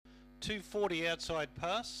240 outside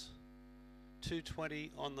pass,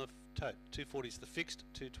 220 on the tote. 240 is the fixed,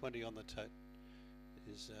 220 on the tote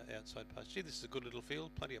is outside pass. Gee, this is a good little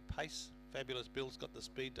field, plenty of pace. Fabulous Bill's got the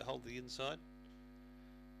speed to hold the inside.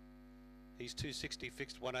 He's 260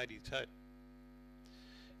 fixed, 180 tote.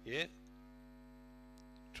 Yeah.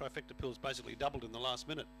 Trifecta Pill's basically doubled in the last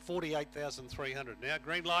minute. 48,300 now.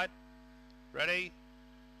 Green light. Ready.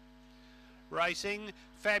 Racing.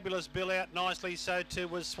 Fabulous Bill out nicely, so too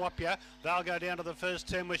was Swapya. They'll go down to the first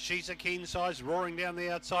turn with She's a Keen Size roaring down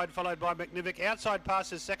the outside, followed by McNivick. Outside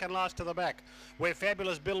pass is second last to the back, where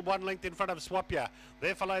Fabulous Bill 1 length in front of Swapya.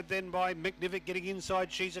 They're followed then by McNivick getting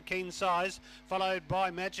inside She's a Keen Size, followed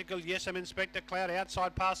by Magical Yes'em. Inspector Cloud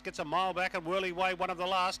outside pass gets a mile back, and Whirly Way one of the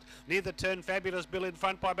last. Near the turn, Fabulous Bill in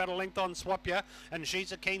front by about a length on Swapya, and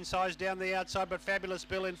She's a Keen Size down the outside, but Fabulous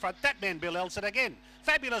Bill in front. That man Bill Elson again.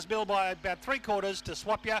 Fabulous Bill by about 3/4 to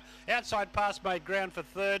Swapya. Outside pass made ground for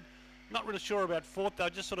third. Not really sure about fourth, though,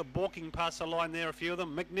 just sort of balking past the line there, a few of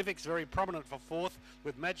them. McNivick's very prominent for fourth,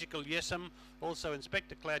 with Magical Yes'em. Also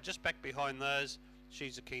Inspector Cloud just back behind those.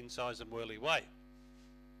 She's a Keen Size and Whirly Way.